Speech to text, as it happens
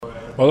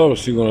Pa dobro,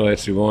 sigurno da je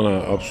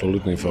Cibona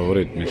apsolutni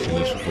favorit, mislim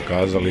da su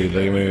pokazali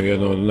da imaju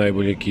jednu od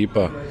najboljih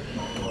ekipa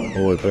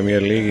u ovoj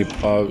premijer ligi,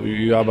 pa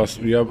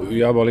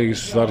i ABA ligi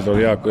su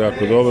startali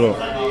jako dobro,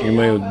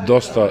 imaju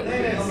dosta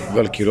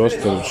veliki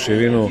roster,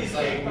 širinu,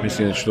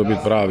 mislim da će to biti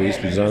pravi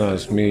ispit za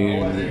nas,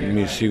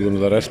 mi sigurno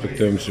da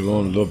respektujemo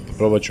Cibonu,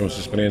 probat ćemo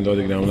se spremiti da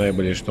odigramo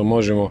najbolje što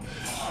možemo,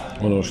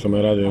 ono što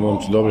me raduje,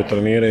 momci dobro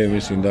treniraju,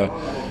 mislim da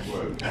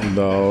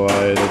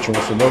ćemo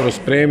se dobro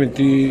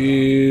spremiti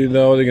i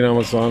da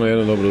odigramo stvarno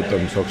jednu dobru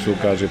utakmicu, ako se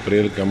ukaže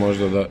prilika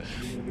možda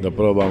da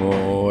probamo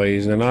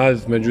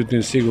iznenaditi,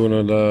 međutim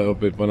sigurno da,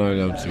 opet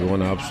ponavljam,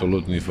 Cibona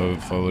apsolutni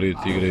favorit,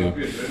 igraju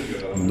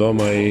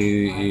doma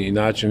i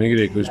način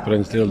igre koji su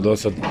predstavili do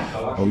sad,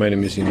 po meni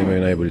mislim da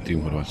imaju najbolji tim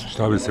u Hrvatskoj.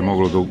 Šta bi se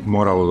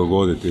moralo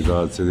dogoditi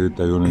da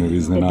Cedevita junior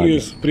iznenadi?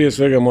 Prije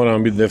svega moramo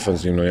biti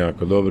defanzivno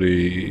jako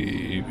dobri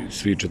i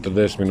svi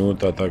 40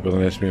 minuta, tako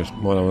da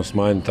moramo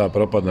smanjiti ta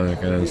propadanja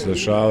kada nam se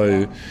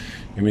dešavaju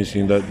i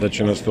mislim da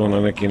će nas to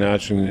na neki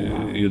način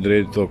i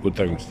odrediti toliko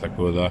utakmicu,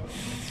 tako da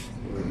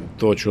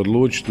to ću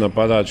odlučiti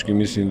napadački,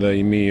 mislim da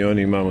i mi i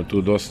oni imamo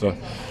tu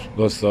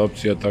dosta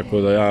opcija,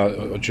 tako da ja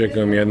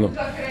očekujem jednu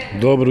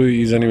dobru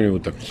i zanimljivu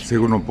utakmicu.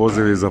 Sigurno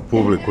pozivi za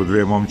publiku,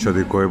 dvije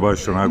momčadi koje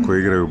baš onako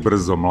igraju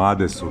brzo,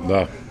 mlade su.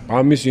 Da,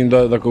 a mislim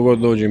da kogod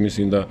dođe,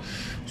 mislim da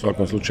u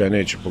svakom slučaju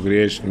neće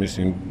pogriješiti,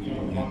 mislim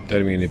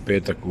termin je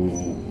petak u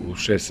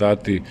 6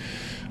 sati,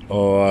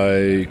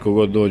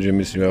 kogod dođe,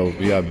 mislim,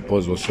 ja bih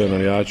pozvao sve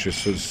navijače,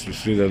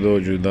 svi da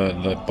dođu,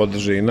 da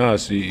podrže i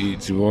nas i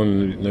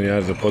Cibonu,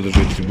 navijači da podrže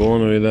i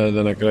Cibonu i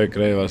da na kraju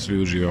krajeva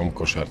svi uživamo u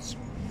košarci.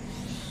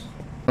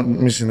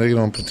 Mislim da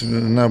igramo protiv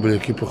najbolje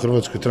ekipe u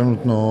Hrvatskoj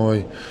trenutno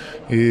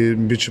i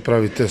bit će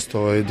pravi test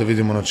da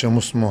vidimo na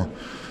čemu smo.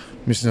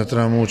 Mislim da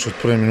trebamo ući od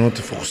prve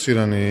minute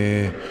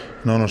fokusirani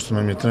na ono što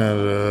nam je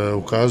trener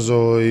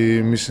ukazao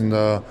i mislim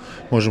da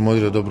možemo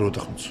odigrati dobru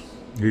utakmicu.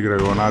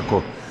 Igraju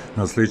onako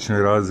na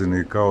sličnoj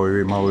razini kao i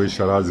vi, malo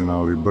viša razina,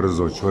 ali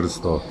brzo,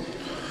 čvrsto.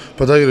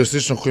 Pa da, igraju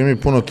slično koji mi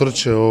puno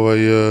trče,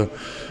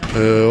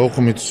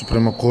 okomiti su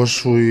prema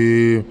košu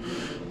i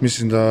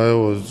mislim da,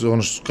 evo,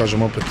 ono što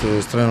kažem opet,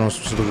 s trenerom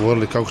smo se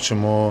dogovorili kako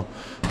ćemo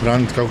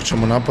braniti, kako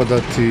ćemo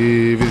napadati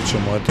i vidjet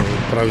ćemo, eto,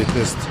 pravi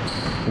test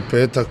u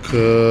petak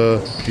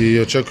i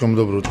očekujemo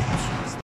dobru utakmicu.